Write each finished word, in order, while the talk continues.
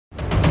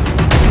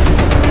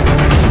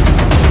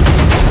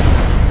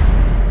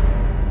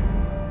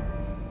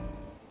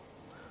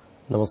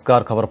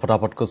नमस्कार खबर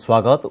फटाफट को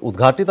स्वागत।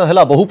 उद्घाटित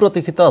है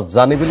बहुप्रतीक्षित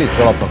जानिबिली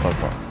जल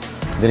प्रकल्प।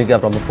 दिनिकिया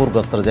ब्रह्मपुर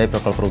गस्तर जाई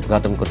प्रकल्पर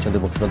उद्घाटन कर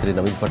मुख्यमंत्री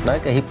नवीन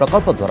पट्टनायक। यह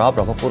प्रकल्प द्वारा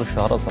ब्रह्मपुर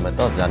शहर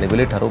समेत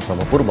जानिबिली ठारू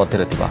ब्रह्मपुर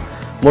मध्य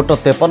मोट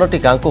 53टी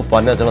गांव को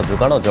पानीय जल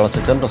जोगाण और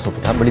जलसेचन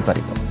सुविधा मिल पार।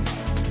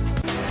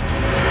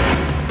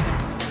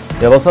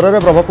 अवसर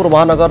में ब्रह्मपुर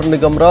महानगर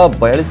निगम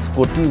 42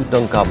 कोटी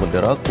टंका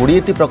मूल्यर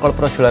 20टी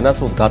प्रकल्पर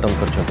शिलान्यास उद्घाटन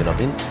कर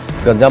नवीन।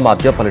 गंजाम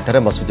आद्यपल्ली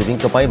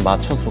मत्स्यजीवी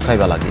माछ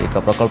सुखाइबा लगी एक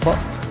प्रकल्प।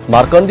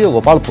 मार्कंडी और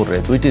गोपालपुर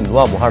में 2टी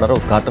नुआ मुहाणर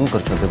उद्घाटन कर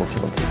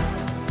मुख्यमंत्री।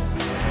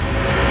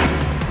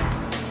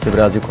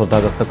 शिविर आज खोर्धा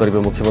गस्त करेंगे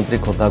मुख्यमंत्री।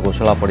 खोर्धा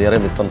घोषणा पड़िया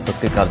मिशन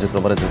शक्ति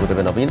कार्यक्रम में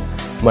जोगदेवे नवीन।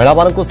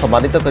 महिला को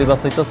सम्मानित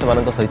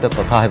करने सहित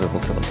कथा हेबे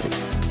मुख्यमंत्री।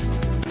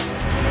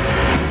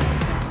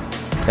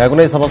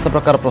 नहीं समस्त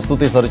प्रकार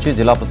प्रस्तुति सरी।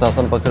 जिला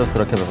प्रशासन पक्षर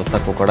सुरक्षा व्यवस्था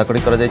को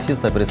कड़ाकड़ी कर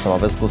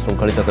समावेश को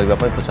श्रृंखलित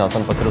करने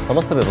प्रशासन पक्षर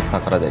समस्त व्यवस्था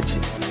कर।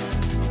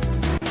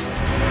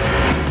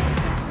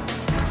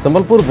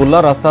 संबलपुर बुर्ला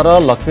रास्तार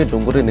लक्ष्मी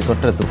डुंगुरी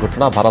निकट में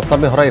दुर्घटना।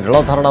 भारसाम्य हराई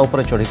रेल धारणा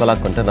उपर चढ़ीगला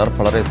कंटेनर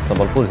फल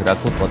संबलपुर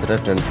हीराकुद मध्य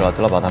ट्रेन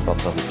चलाचल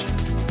बाधाप्राप्त हो।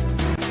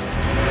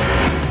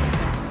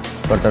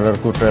 कंटेनर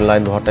को ट्रेन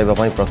लाइन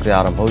हटाइवा प्रक्रिया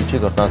आरंभ होगी।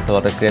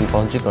 घटनास्थल में क्रेन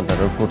पहुंची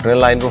कंटेनर को ट्रेन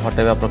लाइन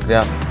हटाइवा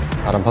प्रक्रिया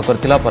आरंभ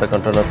करथिला पर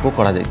कंटेनर को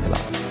कढ़ा जाइथिला।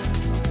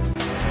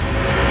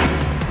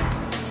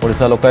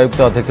 ओडिशा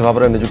लोकायुक्त अध्यक्ष भाव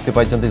में नियुक्ति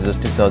पाई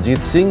जस्टिस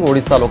अजित सिंह।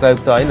 ओडिशा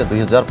लोकायुक्त आईन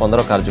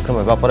 2015 कार्यक्षम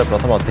होगा पर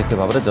प्रथम अध्यक्ष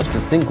भाव में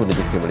जस्टिस सिंह को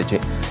नियुक्ति मिली।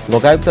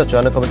 लोकायुक्त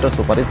चयन कमिटर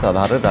सुपारिश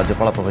आधार में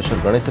राज्यपाल प्रोफेसर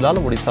गणेश लाल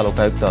ओडिशा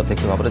लोकायुक्त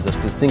अध्यक्ष भाव में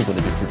जस्टिस सिंह को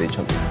नियुक्ति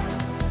देछन्ति।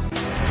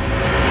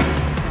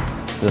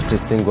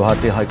 जस्टिस सिंह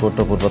गुवाहाटी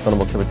हाइकोर्टर पूर्वतन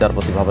मुख्य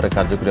विचारपति भाव में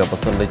कार्यकारी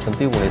अवसर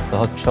लेछन्ति।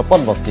 1956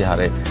 मसीह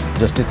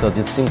जस्टिस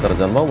अजित सिंह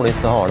जन्म।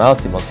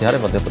 1979 मसीह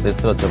मध्यप्रदेश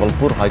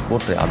जबलपुर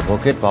हाइकोर्ट में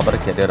एडवोकेट भाव में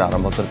कैरियर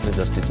आरंभ करते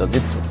जस्टिस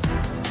अजित सिंह।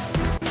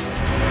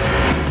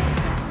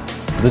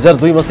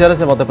 2002 मसीह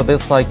से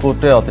मध्यप्रदेश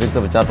हाइकोर्ट में अतिरिक्त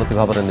विचारपति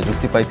भाव में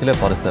नियुक्ति पाई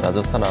पर से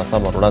राजस्थान,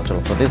 आसाम, अरुणाचल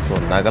प्रदेश और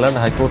नागालैंड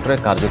हाइकोर्ट में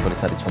कार्य कर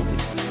सारी।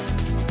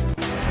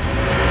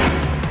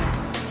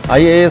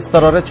 आईएएस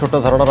स्तर में छोट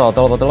धरणर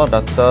अदल बदल।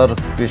 डाक्तर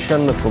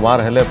कृष्ण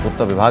कुमार हेले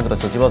पूर्त विभाग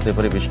सचिव।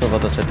 सेपरी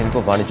विष्णुपद सेठी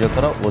को वाणिज्य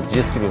कर और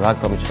जीएसटी विभाग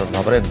कमिशनर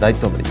भाव में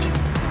दायित्व मिली।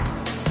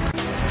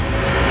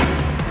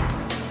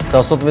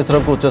 शाश्वत मिश्र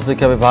को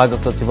उच्चशिक्षा विभाग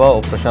सचिव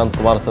और प्रशांत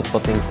कुमार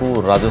शतपथी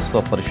को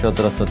राजस्व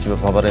परिषद सचिव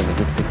भाव में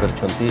नियुक्ति कर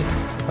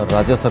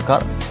राज्य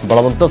सरकार।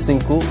 बलवंत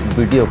सिंह को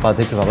बीडीए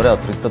उपाध्यक्ष भाव में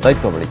अतिरिक्त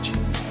दायित्व मिली।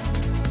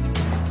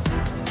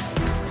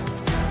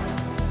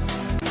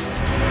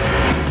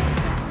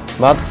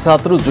 मार्च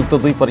 7 रु युक्त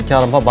 2 परीक्षा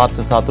आरंभ। मार्च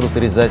 7 रु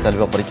 30 जाए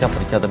चलिबा परीक्षा।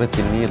 परीक्षा देवे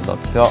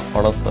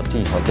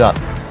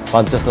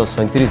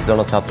 3,59,537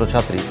 जन छात्र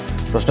छात्री।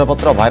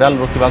 प्रश्नपत्र भाइराल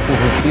रोकवा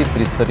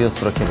त्रिस्तरीय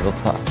सुरक्षा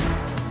व्यवस्था।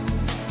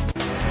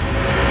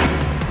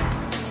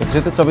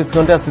 24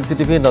 घंटा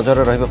सीसीटीवी नजर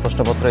रहिबा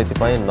प्रश्नपत्र।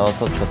 एथिपाई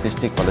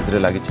 936 कॉलेज रे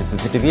लागि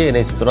सीसीटीवी।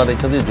 एने सूचना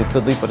दैछन्ति युक्त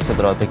 2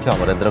 परिषद अध्यक्ष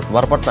अमरेंद्र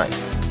कुमार पट्टनायक।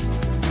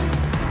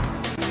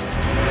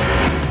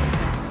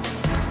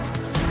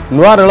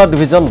 नुआ रेल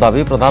डिविजन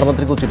दाबी।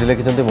 प्रधानमंत्री को चिठी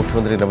लिखिं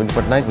मुख्यमंत्री नवीन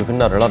पट्टनायक।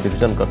 विभिन्न रेल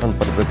डिविजन गठन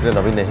परिप्रेक्षी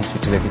नवीन यह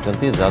चिठी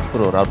लिखिं।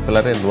 जाजपुर और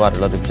राउरकेला में नुआ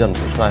रेल डिविजन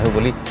घोषणा हो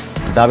बोली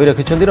दाबी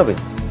रखिंट नवीन।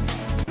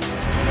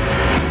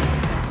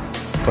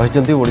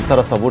 कहते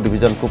ओडिशार सबु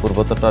डिविजन को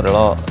पूर्वतट रेल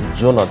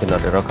जोन अधीन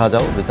में रखा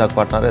जाऊ।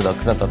 विशाखापाटना में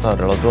दक्षिण तट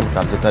रेल जोन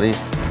कार्यकारी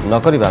न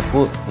करने को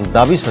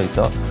दाबी सहित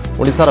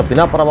ओडिशार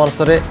बिना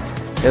परामर्श में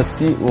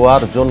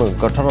एससीओआर जोन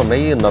गठन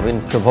नहीं नवीन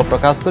क्षोभ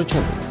प्रकाश कर।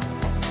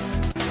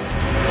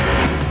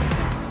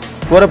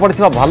 कूअरे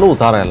पड़ा भालू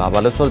उद्धार है।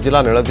 बालेश्वर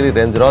जिला नीलगिरी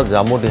रेंजर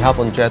जामुडीहा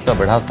पंचायत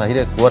बेढ़ा साही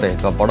में कूअरे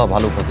एक बड़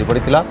भालू खसी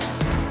पड़ा।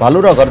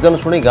 भालूर गर्जन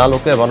शुणी गाँ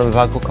लोके वन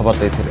विभाग को खबर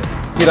देते।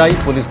 किराई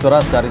पुलिस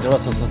द्वारा 4 जन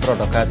सशस्त्र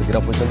डकायत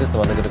गिरफ होती।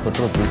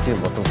 निकटू 2टी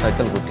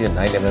मोटरसाइकेल, 1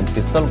 9mm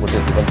पिस्तल, 1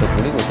 जीवंत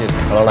गुड़ी, 1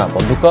 खेलना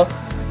बंदूक,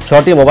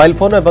 6टी मोबाइल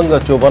फोन और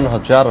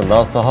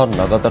 54,900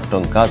 नगद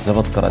टंका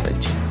जबत कर।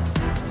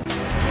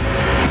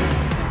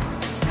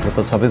 गत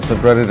 26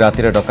 फेब्रुआरी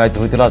राति डकायत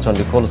होता।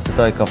 चंडीखोल स्थित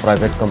एक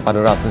private company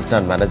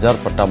assistant manager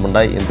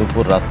पट्टामुंडाई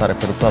Indupur रास्तार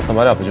फेरुवा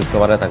समय अभियुक्त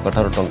मैंने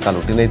टंका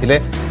लुटि नहीं।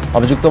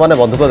 अभियुक्त मैंने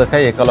बंधुक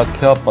देखाई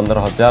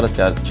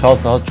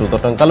 1,15,614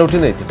 टंका लुटि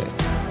नहीं।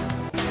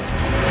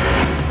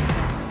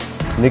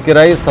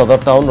 निकेराई सदर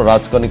टाउन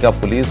राजकनिका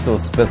पुलिस और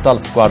स्पेशल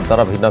स्क्वाड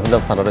द्वारा भिन्न भिन्न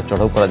स्थान में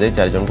चढ़ाऊ कर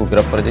 4 जन को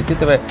गिरफ्त कर। तेज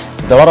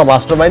देवर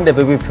मास्टरमाइंड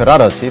एवं भी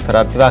फेरार अच्छी।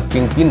 फेरार थिबा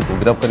किंगपिन को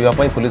गिरफ्त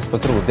करने पुलिस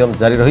पक्षर उद्यम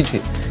जारी रही।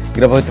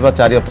 गिरफ्त होता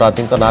 4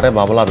 अपराधी नाँ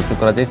मामला रुजु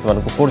कर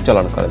कोर्ट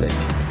चालाण कर।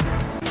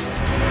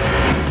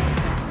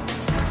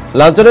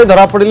 लांच नहीं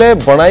धरा पड़े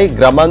बणाई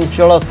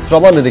ग्रामांचल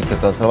श्रम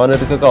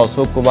निरीक्षक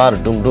अशोक कुमार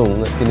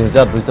डुंगडुंग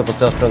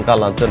 3,250 टंका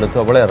लांच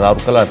नेउथिबा बेले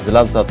राउरकेला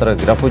विजिलेंस हाथ में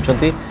गिरफ्त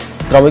होती।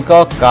 श्रमिक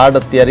कार्ड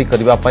तैयारी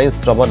करने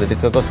श्रम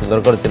निरीक्षक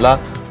सुंदरगढ़ जिला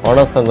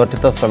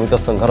अणसंगठित श्रमिक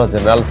संघर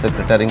जेनेल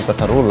सेक्रेटारी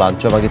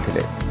लांच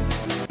मागिथिले।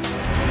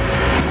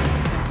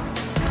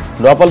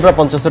 नुआपल्ली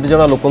 65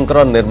 जन लोकंकर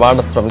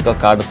निर्माण श्रमिक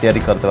कार्ड तैयारी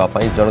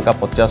करदेवाई जनका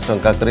 50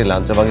 टंका कर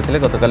लांच मागिथिले।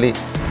 गतकाली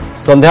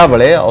संध्या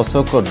बेले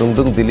अशोक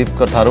डुंगडुंग दिलीप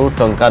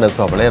टंका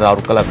नेउथिबा बेले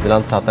राउरकेला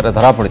विजिलेंस हाथ में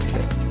धरा पड़े।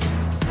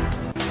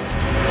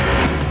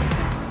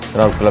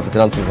 राउरकेला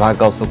विजिलेंस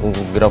विभाग अशोक को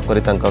गिरफ्त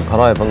कर घर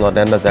और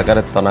अन्य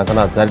जगह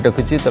तनाघना जारी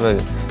रखी तेज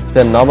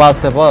से 9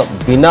 मास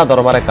बिना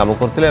दरमार काम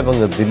करते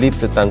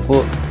दिलीप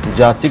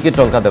जाचिकी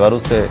टंका देवारू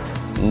से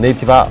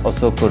नहीं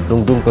अशोक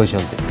डुंगडुंग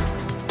कहते।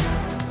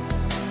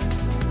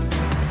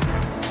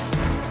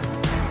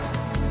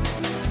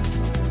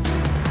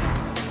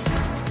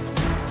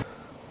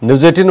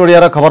 न्यूज 18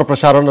 ओडिया खबर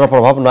प्रसारण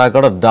प्रभाव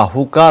नयागढ़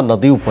डाहुका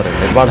नदी उपर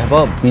निर्माण हेब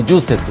बिजु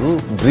सेतु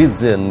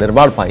ब्रिज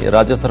निर्माण पर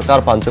राज्य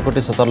सरकार 5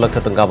 कोटी 70 लाख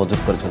टंका मंजूर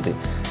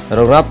कर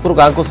रघुनाथपुर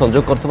गांव को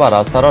संजोग कर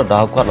रास्तार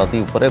डाहुका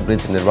नदी उपर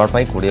ब्रिज निर्माण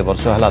पर 20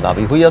 वर्ष है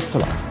दाबी हुई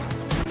आसुला।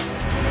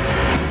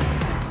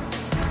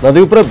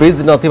 नदी उपर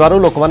ब्रिज नथिबारु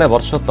लोक माने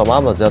वर्ष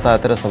तमाम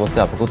यातायात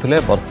समस्या भोगुथिले।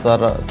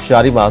 वर्षार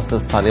 4 मास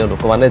स्थानीय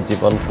लोक माने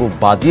जीवन को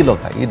बाजी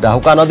लगाई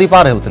डाहुका नदी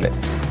पार हेउथिले।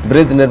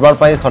 ब्रिज निर्माण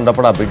पर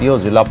खंडपड़ा वीडियो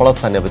जिलापाल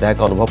स्थानीय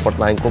विधायक अनुभव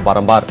पट्टनायक को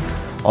बारंबार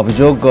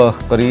अभियोग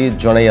करी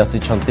जणाई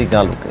आसिछंती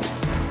गाँ लोके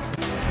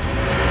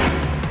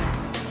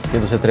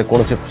किंतु सेतरे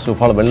कोनोसी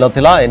सुफल मिल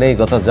नथिला। एने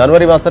गत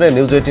जनवरी मासरे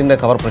न्यूज 18 ने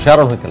खबर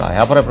प्रसारण होइतिला।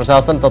 या पर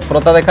प्रशासन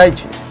तत्परता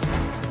देखाइछि।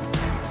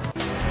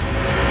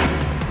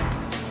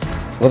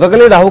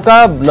 गतकाली डाहुका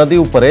नदी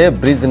उपरे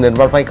ब्रिज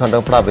निर्माण पर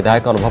खंडपड़ा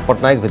विधायक अनुभव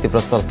पट्टनायक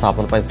भित्तिप्रस्तर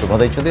स्थापन पर शुभ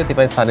दैछथि।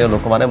 एथिपाई स्थानीय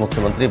लोक माने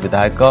मुख्यमंत्री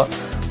विधायक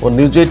और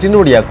न्यूज 18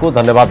 ओडिया को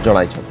धन्यवाद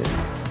जणाइछथि।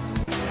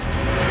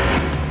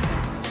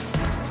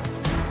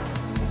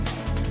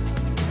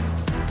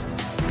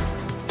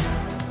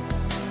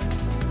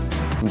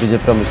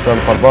 बीजेपी मिश्रण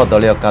पर्व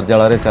दलीय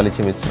कार्यालय चली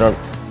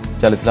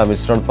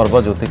मिश्रण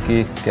पर्व जो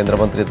कि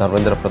केंद्रमंत्री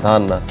धर्मेंद्र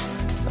प्रधान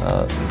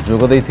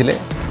जोग देइथिले।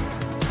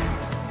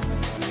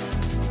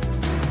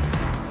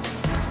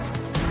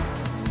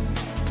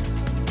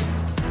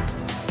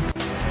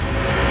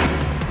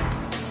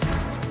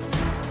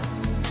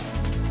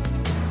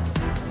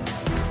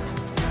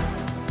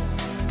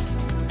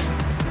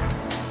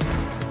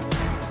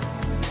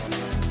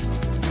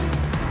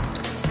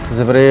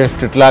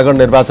 टिटलागढ़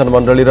निर्वाचन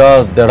मंडली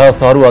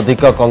 150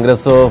 अधिक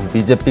कांग्रेस और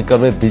बीजेपी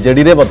कर्मी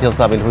बीजेडी रे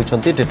सामिल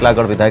होती।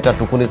 टिटलागढ़ विधायक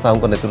टुकुनी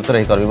साहू नेतृत्व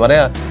में कर्मी मैंने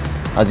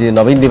आज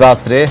नवीन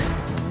निवास रे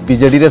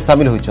बीजेडी रे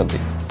सामिल होती।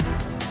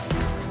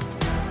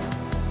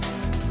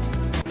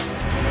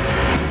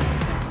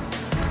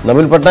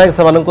 नवीन पट्टनायक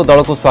से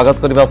दल को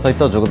स्वागत करने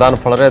सहित योगदान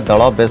फल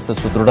दल बेस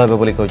सुदृढ़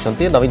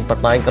होती। नवीन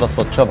पट्टनायक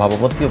स्वच्छ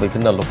भावमती और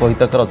विभिन्न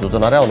लोकहितकर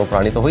योजन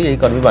अनुप्राणित होई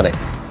कर्मी मैंने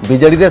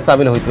बीजेडी रे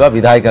सामिल होता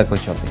विधायिका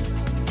कहते।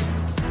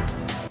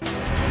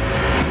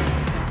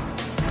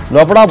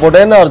 नपड़ा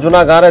बोडेन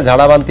अर्जुना गाँव में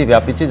झाड़ाबांति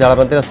व्यापी।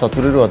 झाड़ाबांति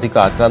 70 अधिक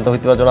आक्रांत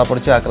होता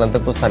जमापड़ी। आक्रांत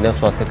को स्थानीय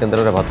स्वास्थ्य केन्द्र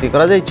में भर्ती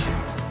कर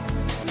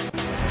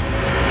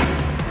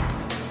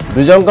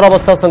दुईजन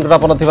अवस्था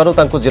संकटापन्न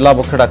थिबारु जिला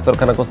मुख्य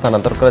डाक्तरखाना को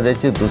स्थानांतर कर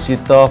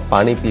दूषित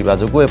पानी पीवा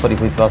जोगु एपरि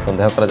होइथिबा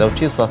संदेह करा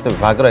जाउछि। स्वास्थ्य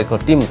विभाग एक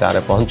टीम गाँव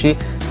में पहुंची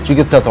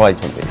चिकित्सा चलाई।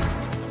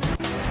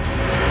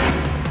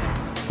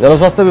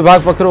 जनस्वास्थ्य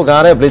विभाग पक्षर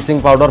गाँव में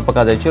ब्लीचिंग पाउडर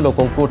पका जाइछि।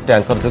 लोकों को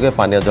टैंकर जोगे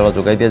पानीय जल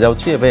जोगाई दिया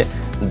जाउछि। एबे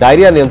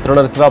डायरिया नियंत्रण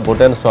में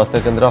बोटेन स्वास्थ्य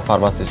केन्द्र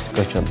फार्मासिस्ट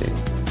कहते।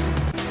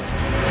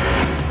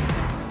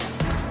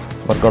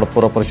 बरगढ़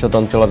पौर परिषद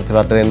अंचल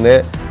ड्रेन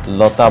में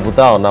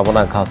लताबुदा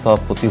अनाबना घास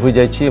पोती हो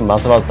जाइछि।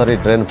 मासमास धरी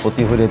ड्रेन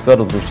पोती हो रही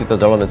दूषित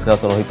जल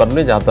निष्कासन हो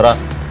पारुनि जहाद्वारा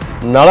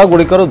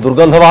नालगुड़िकर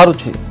दुर्गंध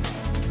बाहरुछि।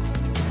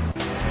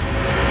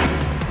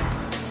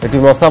 एटी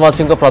मशा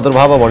माछी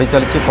प्रादुर्भाव बढ़ी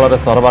चली फल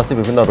सहरवासी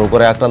विभिन्न रोग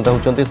में आक्रांत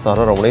होती।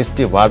 सहर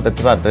 19 वार्ड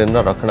में ड्रेन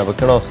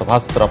रक्षणाबेक्षण और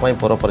सफासुतरा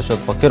पौर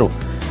परिषद पक्षर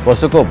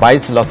वर्षक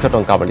 22 लाख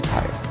टंका मिली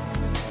था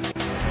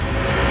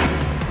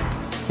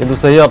किंतु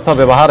सही अर्थ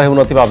व्यवहार हो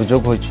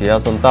अभियोग होइछि।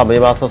 आसंता मे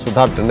मास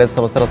सुधा ड्रेनेज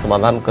समस्या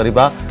समाधान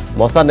करने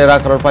मशा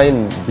निराकरण पर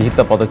विहित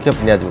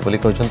पदक्षेप नियाजिबो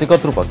कहते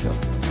कर्तृपक्ष।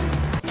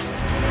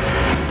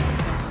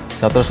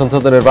 छात्र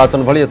संसद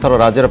निर्वाचन भली एथर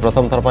राज्य में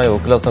प्रथम थर पर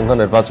वकील संघ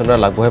निर्वाचन में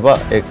लागू होगा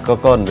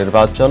एकक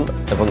निर्वाचन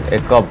एवं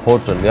एक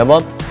भोट नियम।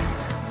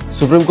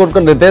 सुप्रीमकोर्ट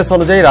निर्देश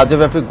अनुसार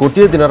राज्यव्यापी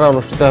गोटे दिन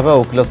अनुष्ठित होगा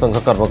वकील संघ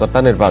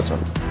कर्मकर्ता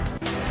निर्वाचन।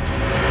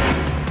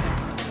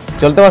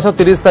 चलत मास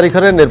 30 तारीख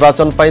में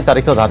निर्वाचन पर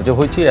तारीख धार्य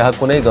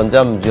होती।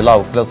 गंजाम जिला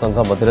वकील संघ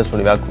मध्य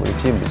शुणा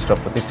मिली मिश्र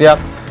प्रतिक्रिया।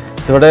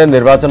 सेबड़े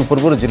निर्वाचन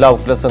पूर्व जिला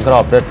वकील संघर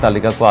अपडेट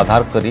तालिका को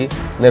आधार कर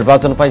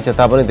निर्वाचन पर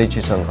चेतावनी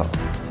देछि संघ।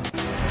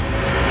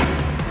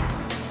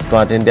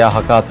 स्मार्ट इंडिया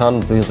हकाथन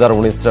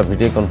 2019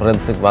 वीडियो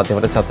कॉन्फ्रेंसिंग माध्यम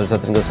छात्र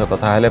छात्री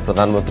कथा हेले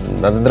प्रधानमंत्री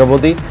नरेंद्र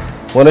मोदी।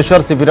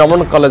 भुवनेश्वर सीवी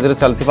रमण कॉलेज में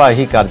चलता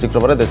यह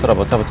कार्यक्रम में देशर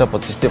बछा बछा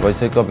 25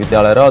 वैषयिक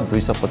विद्यालय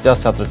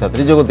 250 छात्र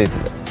छात्री जोग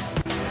देथिले।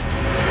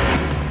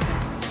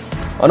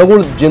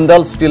 Angul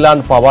Jindal steel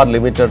and power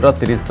limited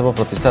 30तम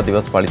प्रतिष्ठा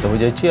दिवस पालित हो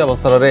जाइछि।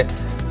 अवसर में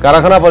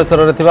कारखाना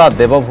परिसर में थिबा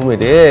देवभूमि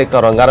रे एक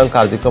रंगारंग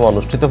कार्यक्रम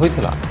अनुष्ठित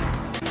होइतिला।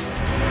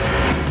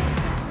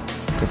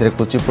 एथिरे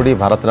कुचिपुड़ी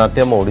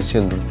भारतनाट्यम और ओडिसी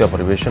नृत्य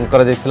परिवेशन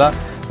करा जाइतिला।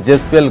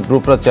 जेएसपीएल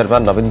ग्रुप रो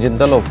चेयरमैन नवीन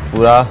जिंदल और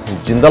पूरा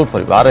जिंदल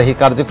परिवार यह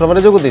कार्यक्रम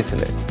में जोग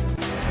देथिले।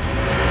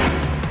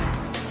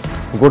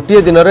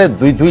 गोटे दिन में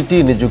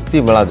दुईटी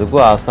नियुक्ति मेला जोगु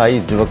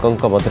आशायी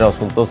युवकों मध्य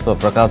असंतोष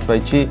प्रकाश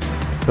पाई।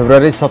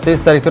 फेब्रुआरी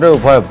 27 तारीख में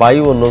उभय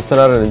वायु और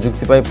नौसेना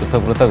नियुक्ति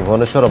पृथक पृथक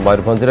भुवनेश्वर और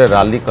मयूरभंज में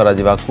रैली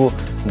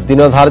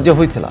दिन धार्य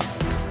होता।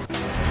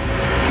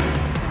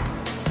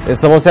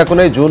 इस समस्या को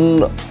नहीं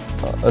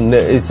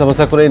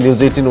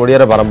न्यूज 18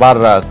 ओडिया बारंबार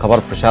खबर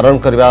प्रसारण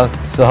करने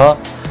सह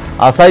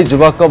आशायी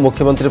युवक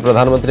मुख्यमंत्री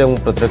प्रधानमंत्री और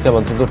प्रतिरक्षा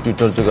मंत्री को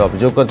ट्विटर जो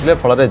अभियोग करते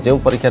फल जो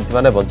परीक्षार्थी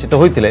मैंने वंचित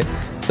होते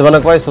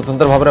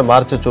स्वतंत्र भाव में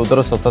मार्च 14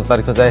 ରୁ 17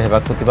 तारिख जाए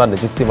होगा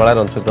निजुक्ति मेलार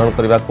अंशग्रहण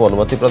करने को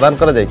अनुमति प्रदान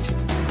कर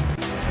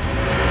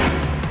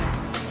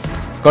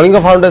कलिंग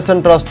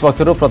फाउंडेशन ट्रस्ट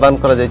पक्षर प्रदान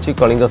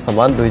कलिंग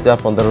सम्मान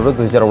 2015 ରୁ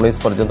 2019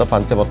 पर्यंत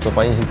 5 वर्ष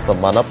पर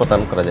सम्मान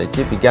प्रदान कर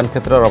विज्ञान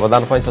क्षेत्र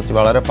अवदान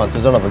सचिवालय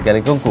 5 जन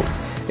वैज्ञानिकों को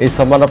यह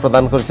सम्मान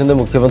प्रदान कर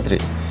मुख्यमंत्री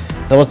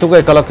समस्त को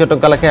 1 लाख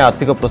टंका लेखाएं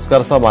आर्थिक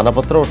पुरस्कार सह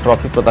मानपत्र और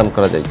ट्रॉफी प्रदान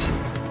कर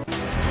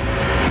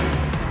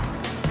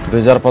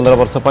 2015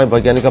 वर्ष पर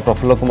वैज्ञानिक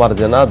प्रफुल्ल कुमार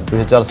जेना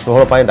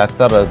 2016 पर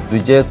डाक्तर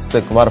द्विजेश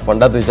कुमार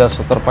पंडा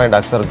 2017 पर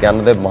डाक्तर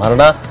ज्ञानदेव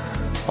महारणा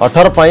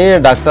 18 पर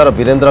डाक्तर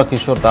वीरेंद्र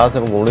किशोर दास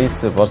और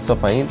 19 वर्ष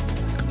पर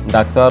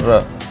डाक्तर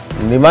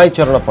निमाई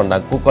चरण पंडा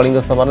को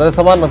कलिंग सम्मान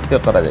सम्मानित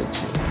कर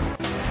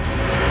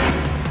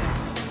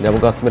जम्मू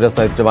काश्मीर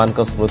शहीद जवान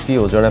स्मृति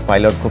और जड़े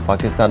पायलट को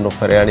पाकिस्तान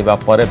फेर आने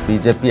पर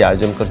बीजेपी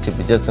आयोजन कर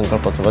विजय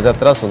संकल्प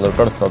शोभायात्रा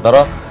सुंदरगढ़ सदर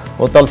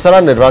और तलसरा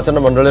निर्वाचन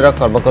मंडल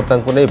कर्मकर्ता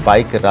नहीं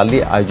बाइक रैली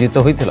आयोजित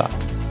होता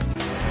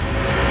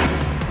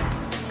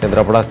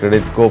केन्द्रापड़ा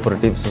क्रेडिट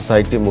कोऑपरेटिव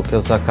सोसाइटी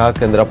मुख्य शाखा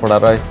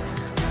केन्द्रापड़ा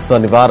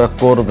शनिवार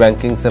कोर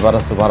बैंकिंग सेवार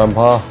शुभारंभ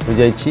हो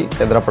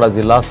केन्द्रापड़ा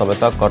जिला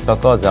समेत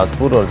कटक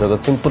जाजपुर और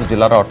जगतसिंहपुर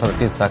जिलार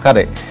 18टी शाखा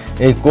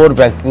कोर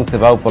बैंकिंग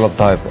सेवा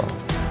उपलब्ध हो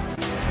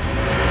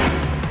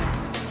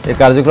एक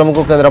कार्यक्रम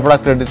को केन्द्रापड़ा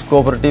क्रेडिट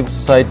कोऑपरेटिव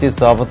सोसाइटी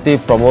सभापति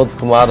प्रमोद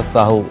कुमार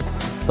साहू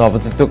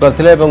सभापतित्व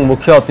करथिले एवं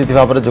मुख्य अतिथि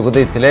भाव में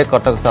जोगदे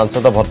कटक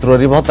सांसद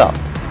भर्तृहरि महता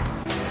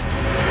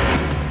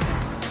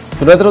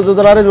सुनेत्र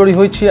योजन जोड़ी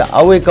होती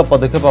आउ एक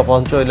पदक्षेप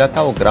पहुंच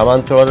इलाका और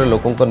ग्रामांचल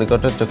लोकों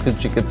निकट चक्षु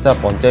चिकित्सा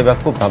पहुंचाइबा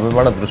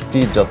भ्राम्यमाण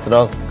दृष्टि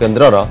जत्न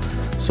केन्द्र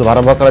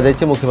शुभारंभ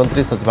कर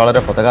मुख्यमंत्री सचिवालय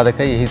पताका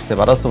देखाई यह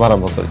सेवार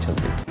शुभारंभ कर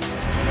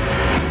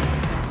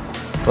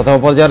प्रथम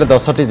पर्यायर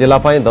 10टी जिला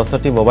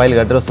 10टी मोबाइल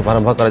गाड़ी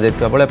शुभारंभ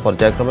कर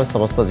पर्यायक्रमे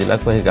समस्त जिला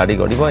को यह गाड़ी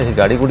गड़ब यह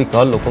गाड़ी गुड़िक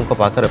लोकों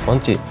पाखे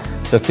पहुंची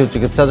चक्षु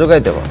चिकित्सा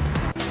जोगाईदेव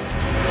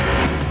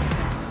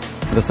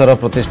देशर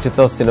प्रतिष्ठित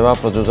सिनेमा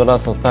प्रयोजना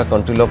संस्था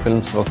कंट्रिलो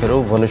फिल्म्स पक्षर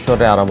भुवनेश्वर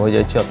में आरंभ हो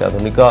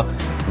अत्याधुनिक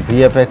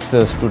VFX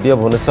स्टूडियो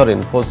भुवनेश्वर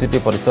इन्फोसिटी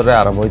परिसर में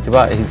आरंभ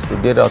होता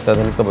स्टूडियो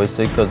अत्याधुनिक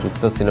वैषयिक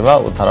युक्त सिनेमा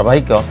और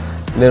धारावाहिक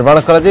निर्माण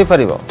कर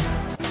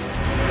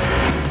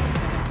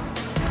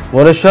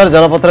भुवनेश्वर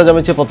जनपथ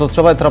जमी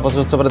पथोत्सव एथर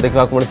पथोत्सव में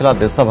देखा मिलता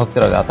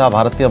देशभक्तिर गाथा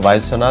भारतीय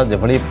वायुसेना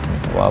जभली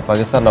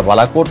पाकिस्तान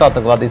बालाकोट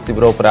आतंकवादी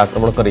शिविर उपर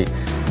आक्रमण कर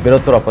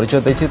वीरत्वर परिचय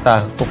देछि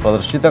ताहाको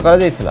प्रदर्शित करा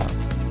जायथिला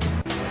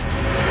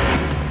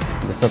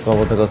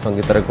देशात्मबोधक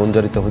संगीत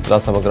गुंजरित होता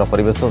समग्र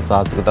परिवेश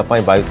साहसिकता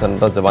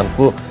वायुसेना जवान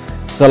को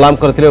सलाम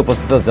करथिले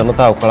उपस्थित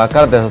जनता और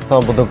कलाकार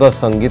देशात्मबोधक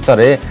संगीत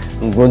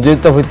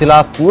गुंजित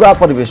होता पूरा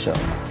परिवेश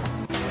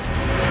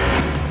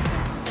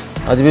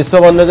आज विश्व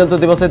वन्यजंतु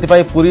दिवस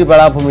पुरी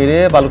बेलाभूमि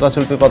में बालुका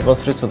शिल्पी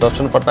पद्मश्री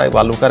सुदर्शन पट्टनायक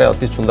बालुकार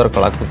अति सुंदर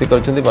कलाकृति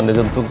कर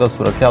वन्यजंतु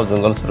सुरक्षा और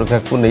जंगल सुरक्षा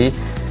को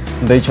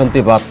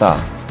नहीं वार्ता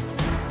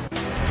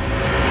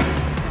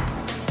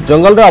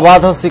जंगल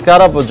अबाध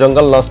शिकार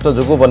जंगल नष्ट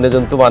जो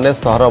वन्यजंतु माने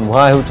सहर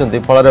मुहां होती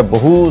फल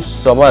बहु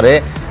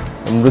समय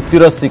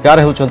मृत्युर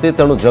शिकार होती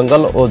तेणु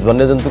जंगल और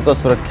वन्यजंतु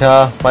सुरक्षा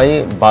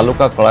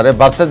बालुका कला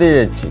वार्ता दी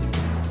जाइए।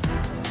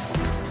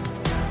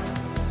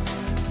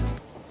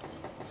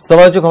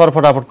 समय खबर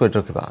फटाफट को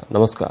रखा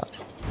नमस्कार।